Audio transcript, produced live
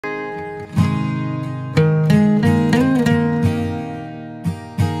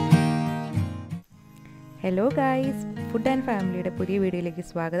Hello guys, food and ഫാമിലിയുടെ പുതിയ വീഡിയോയിലേക്ക്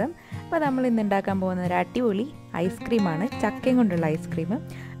സ്വാഗതം. അപ്പോൾ നമ്മൾ ഇന്ന് ഉണ്ടാക്കാൻ പോകുന്ന ഒരു അടിപൊളി ഐസ്ക്രീമാണ്, ചക്കയും കൊണ്ടുള്ള ഐസ്ക്രീം.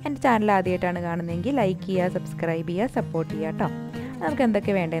 എൻ്റെ ചാനൽ ആദ്യമായിട്ടാണ് കാണുന്നതെങ്കിൽ ലൈക്ക് ചെയ്യുക, സബ്സ്ക്രൈബ് ചെയ്യുക, സപ്പോർട്ട് ചെയ്യുക കേട്ടോ. നമുക്ക്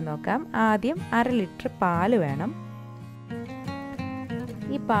എന്തൊക്കെ വേണ്ടതെന്ന് നോക്കാം. ആദ്യം 1/2 ലിറ്റർ പാല് വേണം.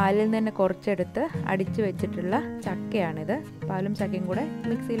 ഈ പാലിൽ നിന്ന് തന്നെ കുറച്ചെടുത്ത് അടിച്ച് വെച്ചിട്ടുള്ള ചക്കയാണിത്. പാലും ചക്കയും കൂടെ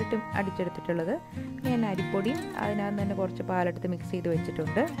മിക്സിയിലിട്ട് അടിച്ചെടുത്തിട്ടുള്ളത്. ഞാൻ അരിപ്പൊടിയും അതിനകത്ത് തന്നെ കുറച്ച് പാലെടുത്ത് മിക്സ് ചെയ്ത്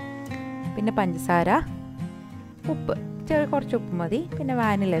വെച്ചിട്ടുണ്ട്. പിന്നെ പഞ്ചസാര, ഉപ്പ്, കുറച്ച് ഉപ്പ് മതി. പിന്നെ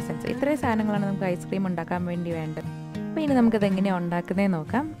വാനില എസൻസ്. ഇത്രയും സാധനങ്ങളാണ് നമുക്ക് ഐസ്ക്രീം ഉണ്ടാക്കാൻ വേണ്ടി വേണ്ടത്. അപ്പോൾ ഇനി നമുക്കത് എങ്ങനെയാണ് ഉണ്ടാക്കുന്നതെന്ന്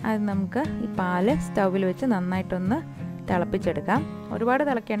നോക്കാം. അത് നമുക്ക് ഈ പാല് സ്റ്റൗവിൽ വെച്ച് നന്നായിട്ടൊന്ന് തിളപ്പിച്ചെടുക്കാം. ഒരുപാട്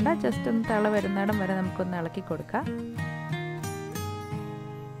തിളയ്ക്കേണ്ട, ജസ്റ്റ് ഒന്ന് തിള വരുന്നിടം വരെ നമുക്കൊന്ന് ഇളക്കി കൊടുക്കാം.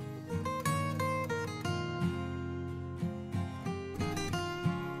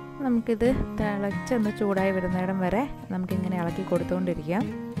 നമുക്കിത് തിളച്ചൊന്ന് ചൂടായി വരുന്നിടം വരെ നമുക്കിങ്ങനെ ഇളക്കി കൊടുത്തുകൊണ്ടിരിക്കാം.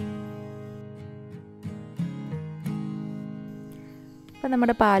 അപ്പോൾ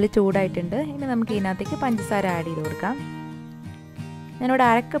നമ്മുടെ പാല് ചൂടായിട്ടുണ്ട്. ഇനി നമുക്ക് ഇതിനകത്തേക്ക് പഞ്ചസാര ആഡ് ചെയ്ത് കൊടുക്കാം. ഞാനിവിടെ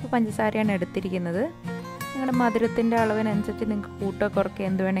 1/2 കപ്പ് പഞ്ചസാരയാണ് എടുത്തിരിക്കുന്നത്. നിങ്ങളുടെ മധുരത്തിൻ്റെ അളവിനനുസരിച്ച് നിങ്ങൾക്ക് കൂട്ടോ കുറയ്ക്കുക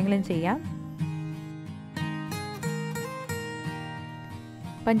എന്ത് വേണമെങ്കിലും ചെയ്യാം.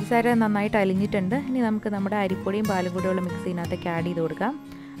 പഞ്ചസാര നന്നായിട്ട് അലിഞ്ഞിട്ടുണ്ട്. ഇനി നമുക്ക് നമ്മുടെ അരിപ്പൊടിയും പാലും കൂടെയുള്ള മിക്സ് ഇതിനകത്തേക്ക് ആഡ് ചെയ്ത് കൊടുക്കാം.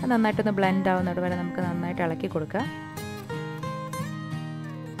 അത് നന്നായിട്ടൊന്ന് ബ്ലെൻഡ് ആവുന്നത് വരെ നമുക്ക് നന്നായിട്ട് ഇളക്കി കൊടുക്കാം.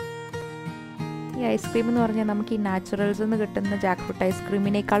 ഈ ഐസ്ക്രീം എന്ന് പറഞ്ഞാൽ നമുക്ക് ഈ നാച്ചുറൽസ് നിന്ന് കിട്ടുന്ന ജാക്ക്ഫ്രൂട്ട്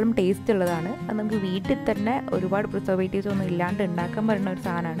ഐസ്ക്രീമിനേക്കാളും ടേസ്റ്റ് ഉള്ളതാണ്. അത് നമുക്ക് വീട്ടിൽ തന്നെ ഒരുപാട് പ്രിസർവേറ്റീവ്സ് ഒന്നും ഇല്ലാണ്ട് ഉണ്ടാക്കാൻ പറ്റുന്ന ഒരു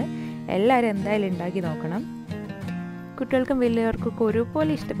സാധനമാണ്. എല്ലാവരും എന്തായാലും ഉണ്ടാക്കി നോക്കണം. കുട്ടികൾക്കും വലിയവർക്കൊക്കെ ഒരുപോലെ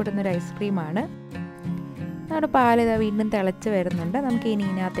ഇഷ്ടപ്പെടുന്ന ഒരു ഐസ്ക്രീമാണ്. നമ്മുടെ പാലിതാ വീണ്ടും തിളച്ച് വരുന്നുണ്ട്. നമുക്ക് ഇനി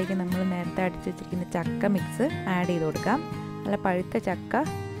ഇതിനകത്തേക്ക് നമ്മൾ നേരത്തെ അടിച്ച് വെച്ചിരിക്കുന്ന ചക്ക മിക്സ് ആഡ് ചെയ്ത് കൊടുക്കാം. നല്ല പഴുത്ത ചക്ക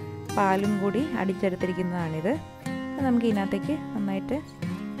പാലും കൂടി അടിച്ചെടുത്തിരിക്കുന്നതാണിത്. നമുക്ക് ഇതിനകത്തേക്ക് നന്നായിട്ട്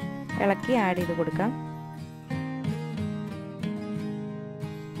ഇളക്കി ആഡ് ചെയ്ത് കൊടുക്കാം.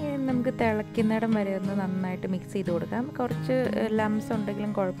 നമുക്ക് തിളയ്ക്കുന്നിടം വരെ ഒന്ന് നന്നായിട്ട് മിക്സ് ചെയ്ത് കൊടുക്കാം. കുറച്ച് ലംസ്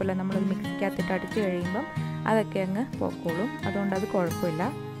ഉണ്ടെങ്കിലും കുഴപ്പമില്ല. നമ്മളത് മിക്സിക്കകത്തിട്ട് അടിച്ച് കഴിയുമ്പം അതൊക്കെ അങ്ങ് പോക്കോളും. അതുകൊണ്ട് അത് കുഴപ്പമില്ല.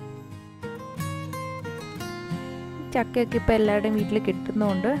 ചക്കയൊക്കെ ഇപ്പോൾ എല്ലാവരുടെയും വീട്ടിൽ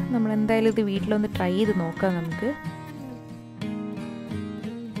കിട്ടുന്നതുകൊണ്ട് നമ്മൾ എന്തായാലും ഇത് വീട്ടിലൊന്ന് ട്രൈ ചെയ്ത് നോക്കാം. നമുക്ക്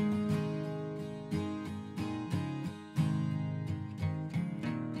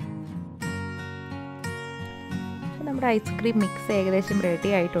നമ്മുടെ ഐസ്ക്രീം മിക്സ് ഏകദേശം റെഡി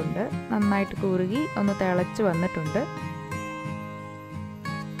ആയിട്ടുണ്ട്. നന്നായിട്ട് കുറുകി ഒന്ന് തിളച്ച് വന്നിട്ടുണ്ട്.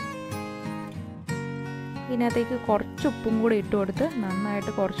 ഇതിനകത്തേക്ക് കുറച്ച് ഉപ്പും കൂടെ ഇട്ട് കൊടുത്ത്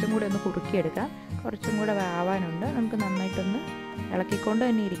നന്നായിട്ട് കുറച്ചും കൂടെ ഒന്ന് കുറുക്കിയെടുക്കാം. കുറച്ചും കൂടെ ആവാനുണ്ട്. നമുക്ക് നന്നായിട്ടൊന്ന് ഇളക്കിക്കൊണ്ട്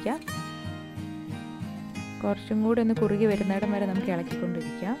തന്നെ ഇരിക്കാം. കുറച്ചും കൂടെ ഒന്ന് കുറുകി വരുന്നിടം വരെ നമുക്ക്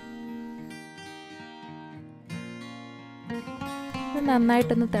ഇളക്കിക്കൊണ്ടിരിക്കാം.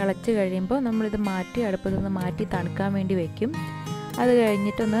 നന്നായിട്ടൊന്ന് തിളച്ച് കഴിയുമ്പോൾ നമ്മളിത് മാറ്റി അടുപ്പത്തു നിന്ന് മാറ്റി തണുക്കാൻ വേണ്ടി വയ്ക്കും. അത്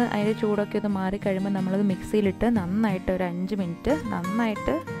കഴിഞ്ഞിട്ടൊന്ന് അതിൻ്റെ ചൂടൊക്കെ ഒന്ന് മാറി കഴിയുമ്പോൾ നമ്മളത് മിക്സിയിലിട്ട് നന്നായിട്ട് ഒരു 5 മിനിറ്റ്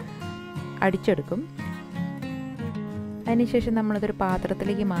നന്നായിട്ട് അടിച്ചെടുക്കും. അതിനുശേഷം നമ്മളതൊരു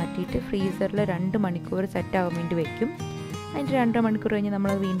പാത്രത്തിലേക്ക് മാറ്റിയിട്ട് ഫ്രീസറിൽ 2 മണിക്കൂർ സെറ്റാകാൻ വേണ്ടി വയ്ക്കും. അതിൻ്റെ 2 മണിക്കൂർ കഴിഞ്ഞ്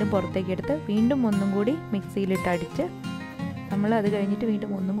നമ്മളത് വീണ്ടും പുറത്തേക്ക് എടുത്ത് വീണ്ടും ഒന്നും കൂടി മിക്സിയിലിട്ട് അടിച്ച് അത് കഴിഞ്ഞിട്ട് വീണ്ടും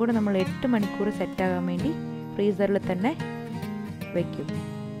ഒന്നും കൂടി നമ്മൾ 8 മണിക്കൂർ സെറ്റാകാൻ വേണ്ടി ഫ്രീസറിൽ തന്നെ വയ്ക്കും.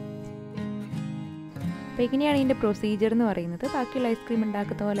 അപ്പോൾ ഇങ്ങനെയാണ് ഇതിൻ്റെ പ്രൊസീജിയർ എന്ന് പറയുന്നത്. ബാക്കിയുള്ള ഐസ്ക്രീം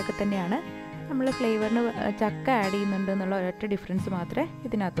ഉണ്ടാക്കുന്ന പോലെയൊക്കെ തന്നെയാണ്. നമ്മൾ ഫ്ലേവറിന് ചക്ക ആഡ് ചെയ്യുന്നുണ്ട് എന്നുള്ള ഒരൊറ്റ ഡിഫറൻസ് മാത്രമേ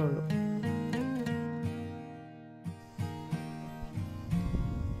ഇതിനകത്തുള്ളൂ.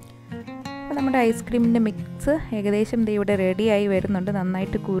 അപ്പോൾ നമ്മുടെ ഐസ്ക്രീമിൻ്റെ മിക്സ് ഏകദേശം ഇവിടെ റെഡിയായി വരുന്നുണ്ട്.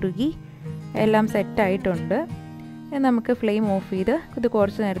 നന്നായിട്ട് കുറുകി എല്ലാം സെറ്റായിട്ടുണ്ട്. നമുക്ക് ഫ്ലെയിം ഓഫ് ചെയ്ത് ഇത്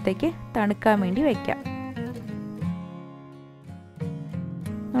കുറച്ച് നേരത്തേക്ക് തണുക്കാൻ വേണ്ടി വയ്ക്കാം.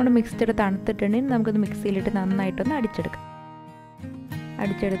 നമ്മുടെ മിക്സ്ഡ് തണുത്തിട്ടുണ്ടെങ്കിൽ നമുക്കത് മിക്സിയിലിട്ട് നന്നായിട്ടൊന്ന്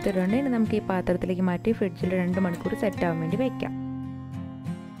അടിച്ചെടുത്തിട്ടുണ്ടെങ്കിൽ നമുക്ക് ഈ പാത്രത്തിലേക്ക് മാറ്റി ഫ്രിഡ്ജിൽ 2 മണിക്കൂർ സെറ്റാകാൻ വേണ്ടി വയ്ക്കാം.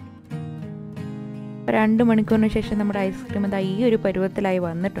 2 മണിക്കൂറിന് ശേഷം നമ്മുടെ ഐസ്ക്രീം അത് ഈ ഒരു പരുവത്തിലായി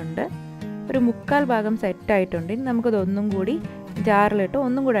വന്നിട്ടുണ്ട്. ഒരു 1/4 ഭാഗം സെറ്റായിട്ടുണ്ട്. ഇനി നമുക്കത് ഒന്നും കൂടി ജാറിലിട്ട്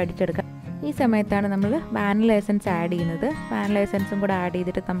ഒന്നും കൂടി അടിച്ചെടുക്കാം. ഈ സമയത്താണ് നമ്മൾ വാനില എസൻസ് ആഡ് ചെയ്യുന്നത്. വാനില എസൻസും കൂടെ ആഡ്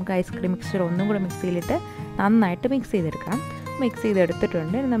ചെയ്തിട്ട് നമുക്ക് ഐസ്ക്രീം മിക്സ്ചർ ഒന്നും കൂടെ മിക്സിയിലിട്ട് നന്നായിട്ട് മിക്സ് ചെയ്തെടുക്കാം. മിക്സ്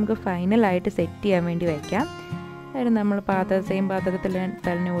ചെയ്തെടുത്തിട്ടുണ്ട്. നമുക്ക് ഫൈനലായിട്ട് സെറ്റ് ചെയ്യാൻ വേണ്ടി വയ്ക്കാം. അതിന് നമ്മൾ സെയിം പാത്രത്തിൽ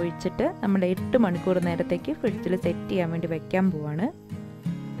തന്നെ ഒഴിച്ചിട്ട് നമ്മൾ 8 മണിക്കൂർ നേരത്തേക്ക് ഫ്രിഡ്ജിൽ സെറ്റ് ചെയ്യാൻ വേണ്ടി വയ്ക്കാൻ പോവാണ്.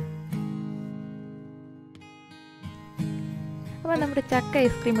 അപ്പോൾ നമ്മുടെ ചക്ക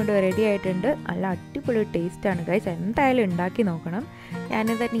ഐസ്ക്രീം ഇവിടെ റെഡി ആയിട്ടുണ്ട്. നല്ല അടിപൊളി ടേസ്റ്റാണ് ഗൈസ്. എന്തായാലും ഉണ്ടാക്കി നോക്കണം.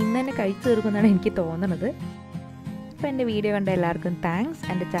 ഞാനിത് ഇന്ന് തന്നെ കഴിച്ചു തീർക്കുമെന്നാണ് എനിക്ക് തോന്നുന്നത്. അപ്പോൾ എൻ്റെ വീഡിയോ കണ്ട എല്ലാവർക്കും താങ്ക്സ്.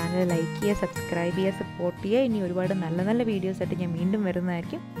 എൻ്റെ ചാനൽ ലൈക്ക് ചെയ്യുക, സബ്സ്ക്രൈബ് ചെയ്യുക, സപ്പോർട്ട് ചെയ്യുക. ഇനി ഒരുപാട് നല്ല നല്ല വീഡിയോസ് ആയിട്ട് ഞാൻ വീണ്ടും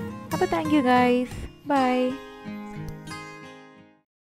വരുന്നതായിരിക്കും. അപ്പോൾ താങ്ക് യു ഗൈസ്, ബൈ.